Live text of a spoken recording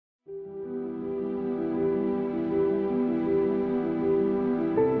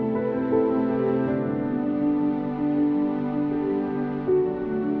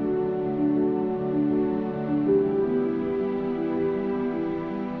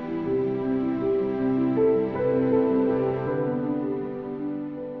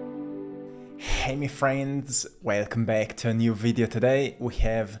me friends, welcome back to a new video. Today we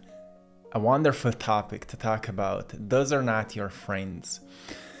have a wonderful topic to talk about. Those are not your friends.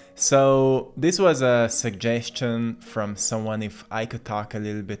 So this was a suggestion from someone if I could talk a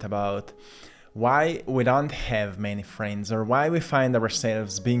little bit about why we don't have many friends, or why we find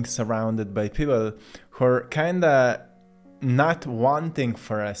ourselves being surrounded by people who are kinda not wanting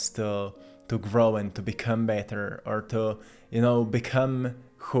for us to grow and to become better, or to, become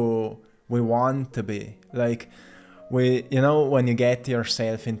who we want to be. Like, when you get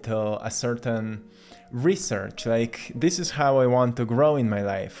yourself into a certain research, like, this is how I want to grow in my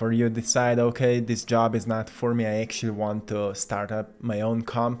life, or you decide, okay, this job is not for me, I actually want to start up my own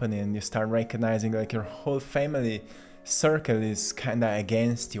company, and you start recognizing like your whole family circle is kind of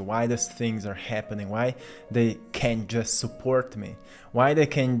against you. Why those things are happening? Why they can't just support me? Why they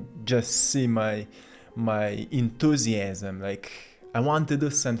can't just see my enthusiasm? Like, I want to do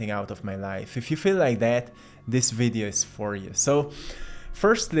something out of my life. If you feel like that, this video is for you. So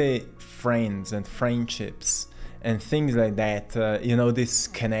firstly, friends and friendships and things like that, these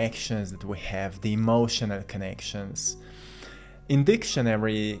connections that we have, the emotional connections. In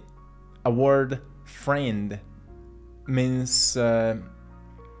dictionary, a word friend means a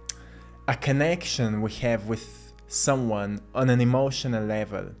connection we have with someone on an emotional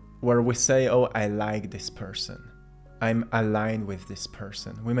level, where we say, oh, I like this person, I'm aligned with this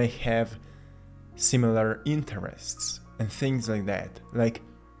person, we may have similar interests and things like that. Like,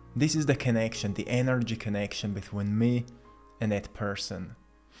 this is the connection, the energy connection between me and that person,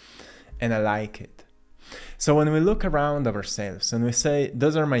 and I like it. So when we look around ourselves and we say,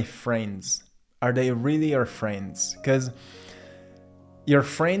 those are my friends, are they really your friends? Because your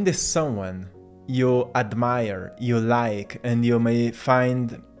friend is someone you admire, you like, and you may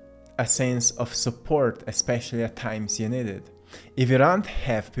find a sense of support, especially at times you need it. If you don't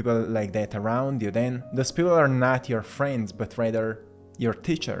have people like that around you, then those people are not your friends, but rather your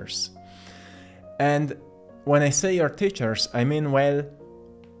teachers. And when I say your teachers, I mean, well,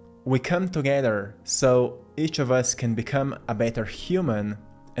 we come together so each of us can become a better human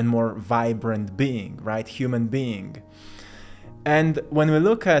and more vibrant being, right? Human being. And when we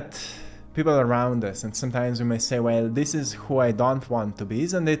look at people around us, and sometimes we may say, well, this is who I don't want to be,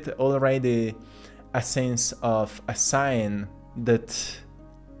 isn't it already a sense of a sign that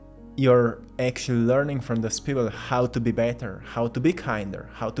you're actually learning from those people how to be better, how to be kinder,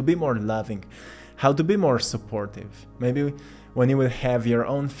 how to be more loving, how to be more supportive? Maybe when you will have your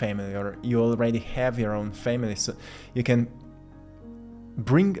own family, or you already have your own family, so you can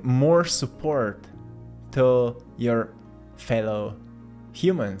bring more support to your fellow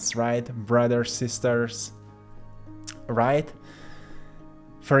humans, right? Brothers, sisters, right?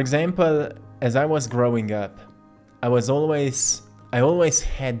 For example, as I was growing up, I always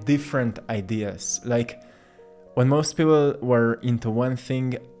had different ideas. Like, when most people were into one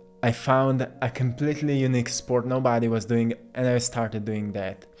thing, I found a completely unique sport nobody was doing, and I started doing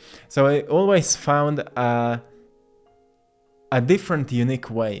that. So I always found a different, unique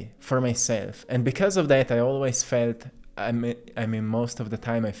way for myself. And because of that, I always felt, I mean, most of the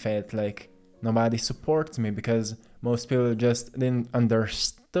time I felt like nobody supports me, because most people just didn't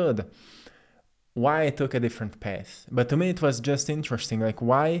understood why I took a different path. But to me, it was just interesting. Like,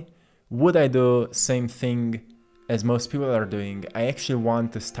 why would I do same thing as most people are doing? I actually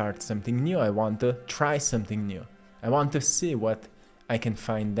want to start something new. I want to try something new. I want to see what I can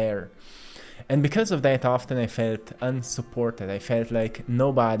find there. And because of that, often I felt unsupported. I felt like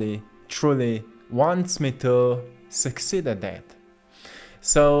nobody truly wants me to succeed at that.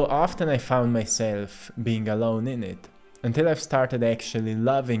 So often I found myself being alone in it, until I've started actually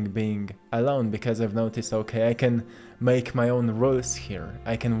loving being alone, because I've noticed, okay, I can make my own rules here.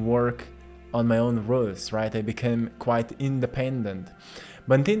 I can work on my own rules, right? I became quite independent.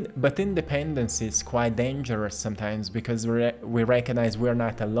 But independence is quite dangerous sometimes, because we recognize we're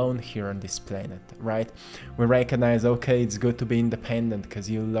not alone here on this planet, right? We recognize, okay, it's good to be independent because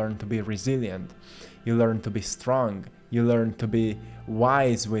you learn to be resilient, you learn to be strong, you learn to be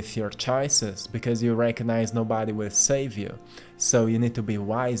wise with your choices, because you recognize nobody will save you. So you need to be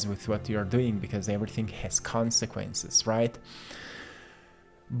wise with what you're doing, because everything has consequences, right?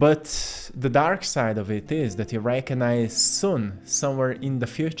 But the dark side of it is that you recognize soon, somewhere in the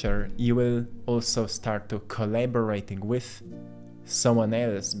future, you will also start to collaborating with someone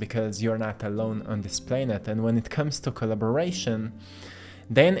else, because you're not alone on this planet. And when it comes to collaboration,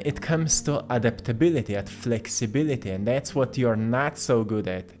 then it comes to adaptability and flexibility, and that's what you're not so good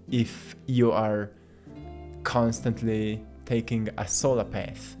at if you are constantly taking a solo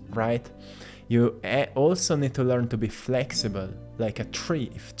path, right? You also need to learn to be flexible, like a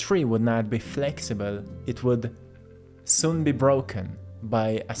tree. If a tree would not be flexible, it would soon be broken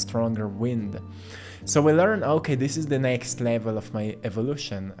by a stronger wind. So we learn, okay, this is the next level of my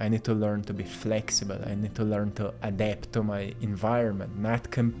evolution. I need to learn to be flexible. I need to learn to adapt to my environment, not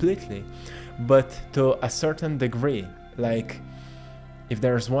completely, but to a certain degree. Like, if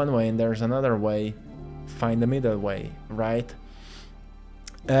there's one way and there's another way, find the middle way, right?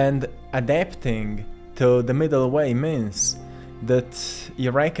 And adapting to the middle way means that you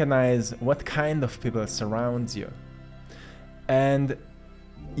recognize what kind of people surrounds you, and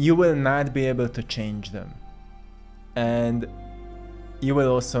you will not be able to change them, and you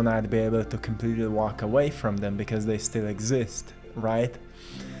will also not be able to completely walk away from them because they still exist, right?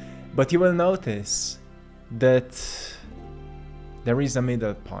 But you will notice that there is a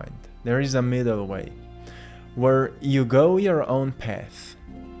middle point, there is a middle way, where you go your own path,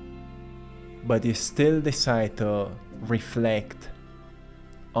 but you still decide to reflect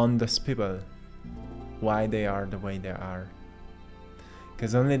on those people, why they are the way they are.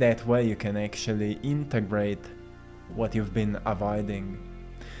 Because only that way you can actually integrate what you've been avoiding.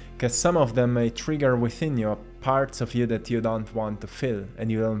 Because some of them may trigger within you parts of you that you don't want to feel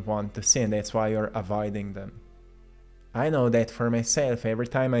and you don't want to see, and that's why you're avoiding them. I know that for myself. Every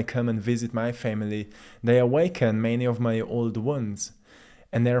time I come and visit my family, they awaken many of my old wounds,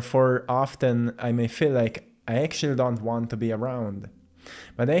 and therefore often I may feel like I actually don't want to be around.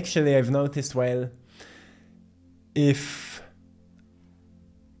 But actually I've noticed, well, if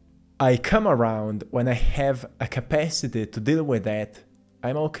I come around when I have a capacity to deal with that,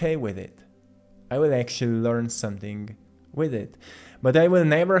 I'm okay with it. I will actually learn something with it. But I will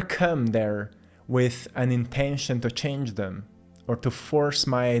never come there with an intention to change them or to force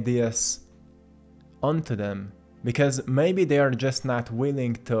my ideas onto them, because maybe they are just not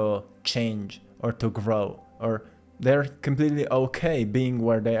willing to change or to grow, or they're completely okay being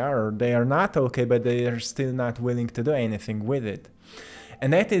where they are, or they are not okay but they are still not willing to do anything with it.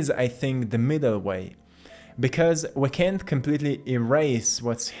 And that is, I think, the middle way, because we can't completely erase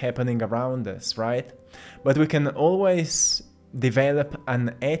what's happening around us, right? But we can always develop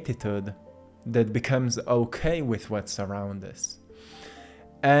an attitude that becomes okay with what's around us.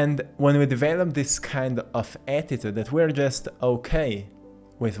 And when we develop this kind of attitude that we're just okay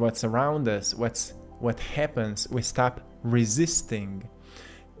with what's around us, what happens, we stop resisting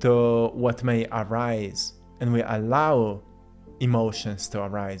to what may arise, and we allow emotions to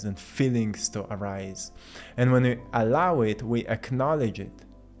arise and feelings to arise. And when we allow it, we acknowledge it.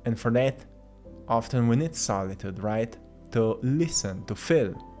 And for that, often we need solitude, right? To listen, to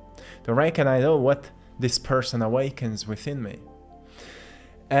feel, to recognize, oh, what this person awakens within me.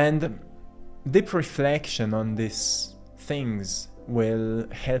 And deep reflection on these things will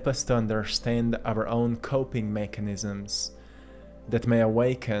help us to understand our own coping mechanisms that may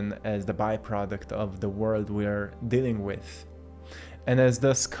awaken as the byproduct of the world we're dealing with. And as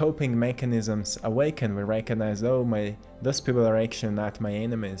those coping mechanisms awaken, we recognize, oh, those people are actually not my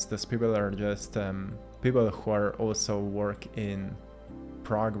enemies. Those people are just people who are also work in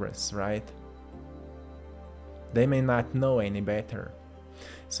progress, right? They may not know any better.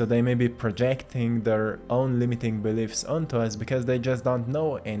 So they may be projecting their own limiting beliefs onto us because they just don't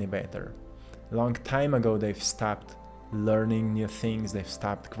know any better. A long time ago, they've stopped learning new things, they've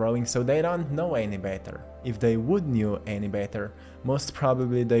stopped growing, so they don't know any better. If they would knew any better, most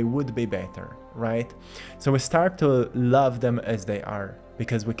probably they would be better, right? So we start to love them as they are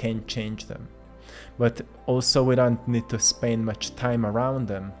because we can't change them. But also we don't need to spend much time around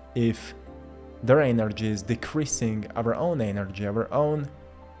them if their energy is decreasing our own energy, our own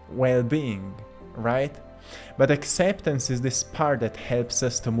well-being, right? But acceptance is this part that helps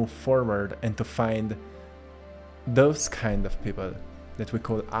us to move forward and to find those kind of people that we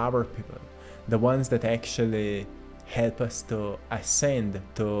call our people, the ones that actually help us to ascend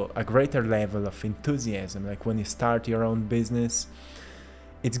to a greater level of enthusiasm. Like when you start your own business,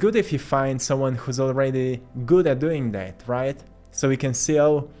 it's good if you find someone who's already good at doing that, right? So we can see,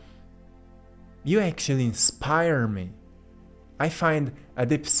 oh, you actually inspire me. I find a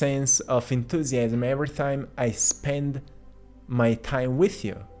deep sense of enthusiasm every time I spend my time with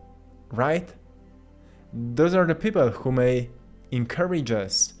you, right? Those are the people who may encourage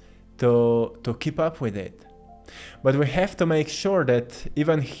us to keep up with it. But we have to make sure that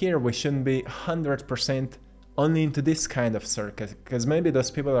even here we shouldn't be 100% only into this kind of circle, because maybe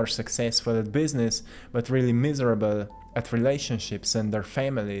those people are successful at business but really miserable at relationships and their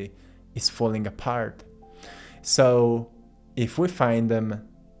family is falling apart. So if we find them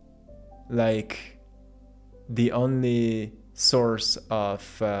like the only source of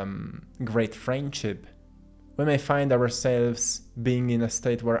great friendship, we may find ourselves being in a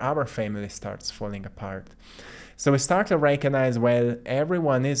state where our family starts falling apart. So we start to recognize, well,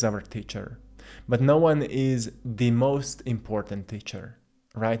 everyone is our teacher, but no one is the most important teacher,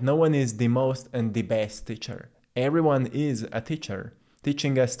 right? No one is the most and the best teacher. Everyone is a teacher,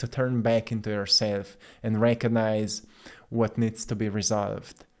 teaching us to turn back into yourself and recognize what needs to be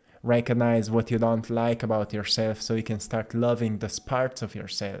resolved. Recognize what you don't like about yourself so you can start loving those parts of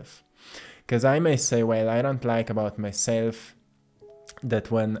yourself. Because I may say, well, I don't like about myself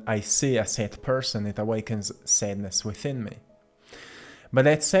that when I see a sad person, it awakens sadness within me. But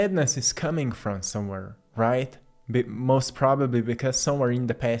that sadness is coming from somewhere, right? Most probably because somewhere in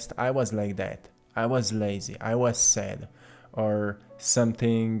the past I was like that. I was lazy, I was sad, or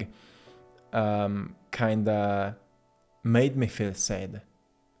something kinda made me feel sad.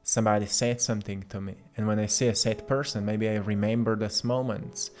 Somebody said something to me, and when I see a sad person, maybe I remember those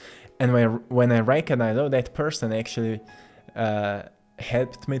moments. And when I recognize, oh, that person actually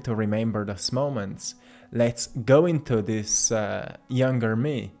helped me to remember those moments, let's go into this younger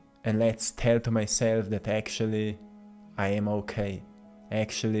me and let's tell to myself that actually I am okay.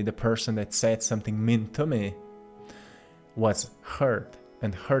 Actually, the person that said something mean to me was hurt,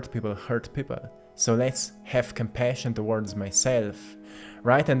 and hurt people. So let's have compassion towards myself,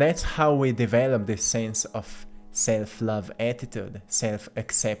 right? And that's how we develop this sense of self-love attitude,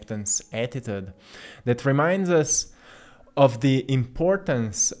 self-acceptance attitude that reminds us of the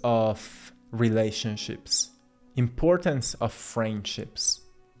importance of relationships, importance of friendships.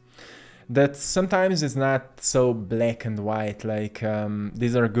 That sometimes is not so black and white, like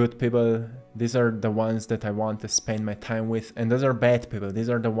these are good people, these are the ones that I want to spend my time with, and those are bad people, these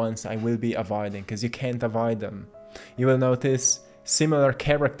are the ones I will be avoiding, because you can't avoid them. You will notice similar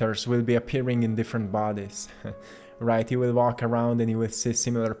characters will be appearing in different bodies, right? You will walk around and you will see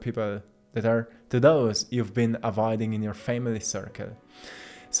similar people that are to those you've been avoiding in your family circle.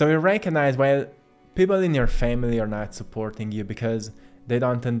 So you recognize, well, people in your family are not supporting you because they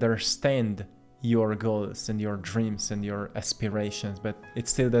don't understand your goals and your dreams and your aspirations, but it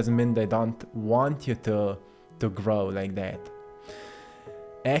still doesn't mean they don't want you to grow like that.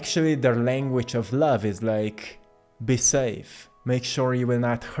 Actually, their language of love is like, be safe, make sure you will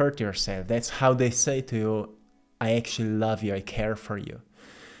not hurt yourself. That's how they say to you, I actually love you, I care for you.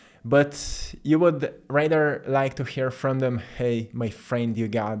 But you would rather like to hear from them, hey, my friend, you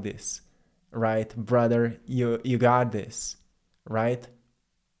got this, right? Brother, you got this, right?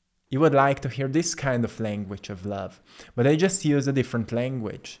 You would like to hear this kind of language of love, but they just use a different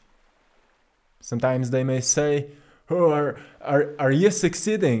language. Sometimes they may say, oh, are you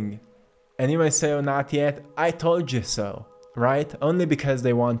succeeding? And you may say, oh, not yet, I told you so, right? Only because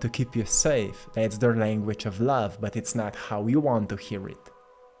they want to keep you safe. That's their language of love, but it's not how you want to hear it.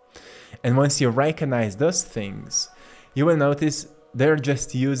 And once you recognize those things, you will notice they're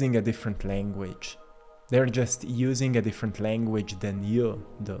just using a different language. They're just using a different language than you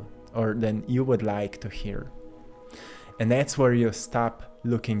do, or than you would like to hear. And that's where you stop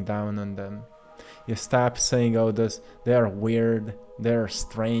looking down on them. You stop saying, oh, they are weird, they're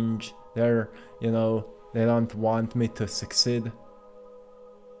strange, they're, they don't want me to succeed.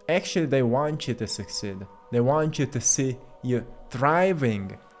 Actually, they want you to succeed. They want you to see you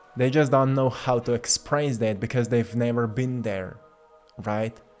thriving. They just don't know how to express that because they've never been there,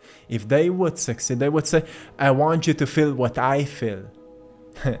 right? If they would succeed, they would say, I want you to feel what I feel.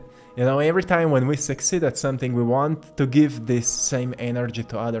 Every time when we succeed at something, we want to give this same energy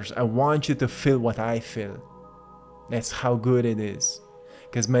to others. I want you to feel what I feel. That's how good it is.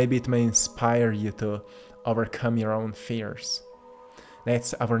 Because maybe it may inspire you to overcome your own fears.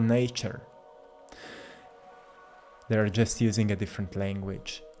 That's our nature. They're just using a different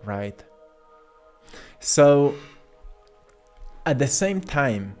language, right? So, at the same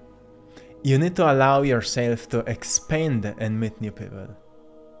time, you need to allow yourself to expand and meet new people.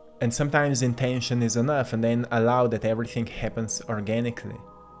 And sometimes intention is enough, and then allow that everything happens organically.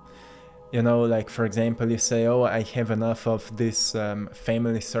 Like for example, you say, oh, I have enough of this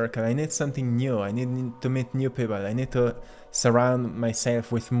family circle. I need something new. I need to meet new people. I need to surround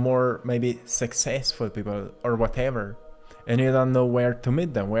myself with more maybe successful people or whatever. And you don't know where to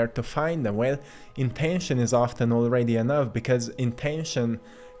meet them, where to find them. Well, intention is often already enough, because intention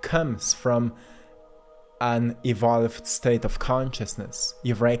comes from an evolved state of consciousness.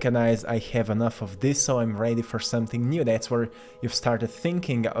 You've recognized, I have enough of this, so I'm ready for something new. That's where you've started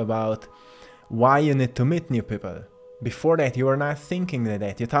thinking about why you need to meet new people. Before that, you were not thinking like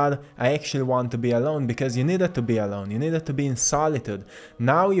that. You thought, I actually want to be alone because you needed to be alone. You needed to be in solitude.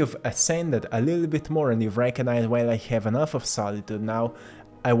 Now you've ascended a little bit more and you've recognized, well, I have enough of solitude. Now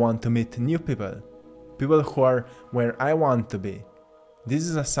I want to meet new people. People who are where I want to be. This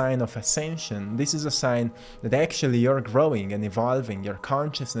is a sign of ascension. This is a sign that actually you're growing and evolving. Your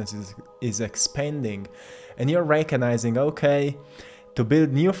consciousness is expanding. And you're recognizing, okay, to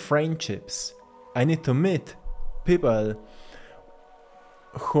build new friendships, I need to meet people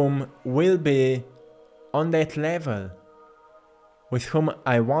whom will be on that level, with whom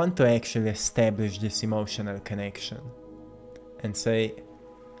I want to actually establish this emotional connection and say,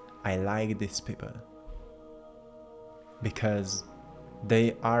 I like these people because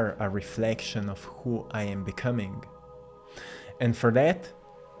they are a reflection of who I am becoming. And for that,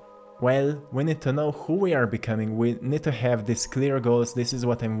 well, we need to know who we are becoming. We need to have these clear goals. This is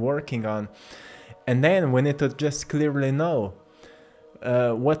what I'm working on. And then we need to just clearly know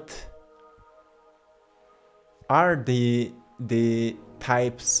what are the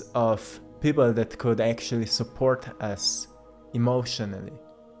types of people that could actually support us emotionally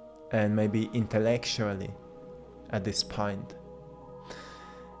and maybe intellectually at this point.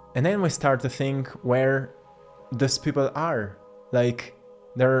 And then we start to think where those people are. Like,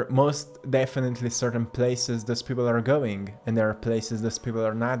 there are most definitely certain places those people are going, and there are places those people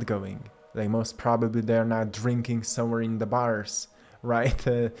are not going. Like, most probably they're not drinking somewhere in the bars, right?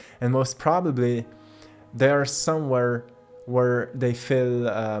 And most probably they are somewhere where they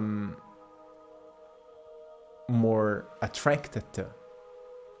feel more attracted to.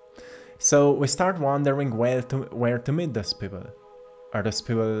 So we start wondering where to meet those people. Are those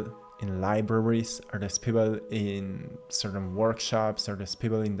people in libraries? Are those people in certain workshops? Are those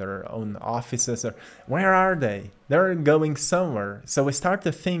people in their own offices? Or where are they? They're going somewhere. So we start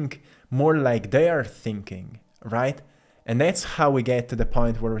to think more like they are thinking, right? And that's how we get to the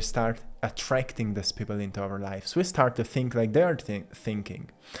point where we start attracting those people into our lives. We start to think like they are thinking.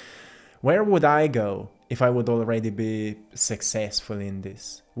 Where would I go if I would already be successful in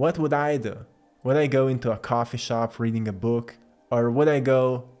this? What would I do? Would I go into a coffee shop reading a book? Or would I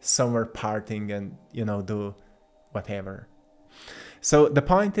go somewhere partying and, do whatever? So the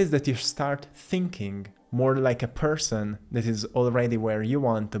point is that you start thinking more like a person that is already where you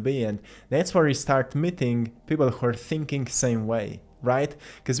want to be. And that's where you start meeting people who are thinking same way, right?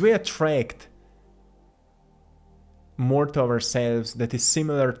 Because we attract more to ourselves that is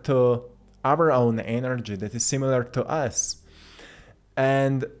similar to our own energy, that is similar to us.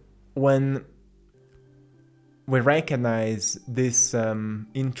 And when we recognize this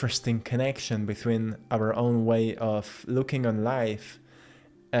interesting connection between our own way of looking on life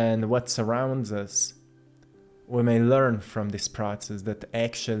and what surrounds us, we may learn from this process that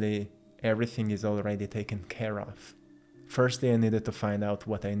actually everything is already taken care of. Firstly, I needed to find out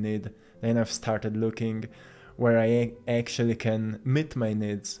what I need. Then I've started looking where I actually can meet my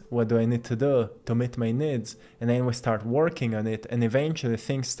needs. What do I need to do to meet my needs? And then we start working on it, and eventually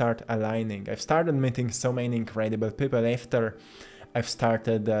things start aligning. I've started meeting so many incredible people after I've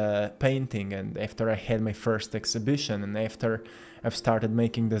started painting, and after I had my first exhibition, and after I've started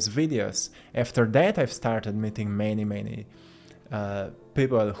making these videos. After that, I've started meeting many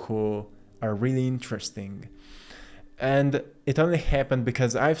people who are really interesting. And it only happened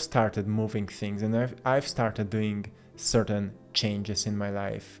because I've started moving things, and I've started doing certain changes in my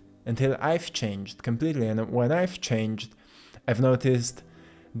life until I've changed completely. And when I've changed, I've noticed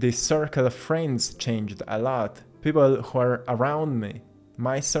the circle of friends changed a lot. People who are around me,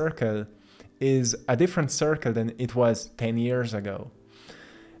 my circle is a different circle than it was 10 years ago.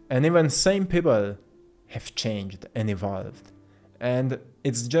 And even same people have changed and evolved. And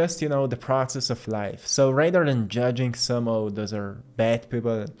it's just, the process of life. So rather than judging some, oh, those are bad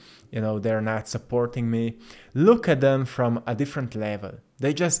people, they're not supporting me, look at them from a different level.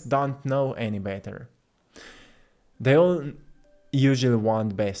 They just don't know any better. They all usually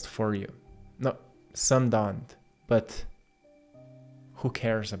want best for you. No, some don't, but who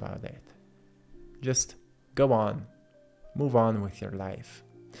cares about that? Just go on, move on with your life.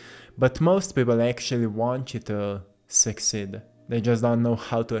 But most people actually want you to succeed. They just don't know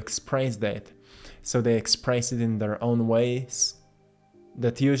how to express that. So they express it in their own ways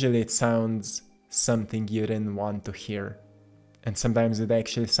that usually it sounds something you didn't want to hear. And sometimes it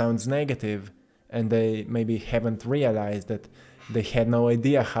actually sounds negative, and they maybe haven't realized that they had no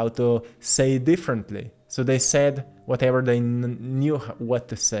idea how to say it differently. So they said whatever they knew what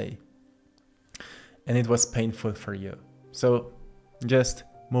to say. And it was painful for you. So just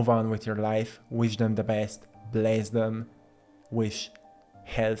move on with your life, wish them the best, bless them, wish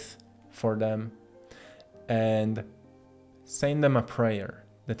health for them, and send them a prayer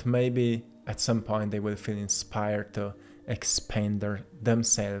that maybe at some point they will feel inspired to expand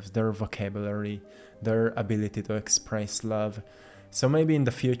themselves, their vocabulary, their ability to express love. So maybe in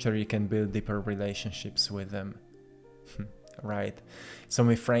the future you can build deeper relationships with them. Right. So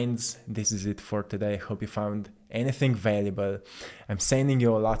my friends, this is it for today. I hope you found anything valuable. I'm sending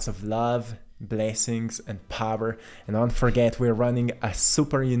you lots of love, blessings and power. And don't forget, we're running a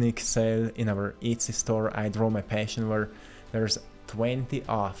super unique sale in our Etsy store, AttractPassion, where there's 20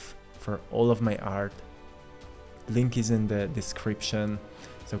 off for all of my art. Link is in the description.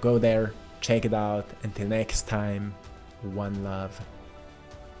 So go there, check it out. Until next time, one love.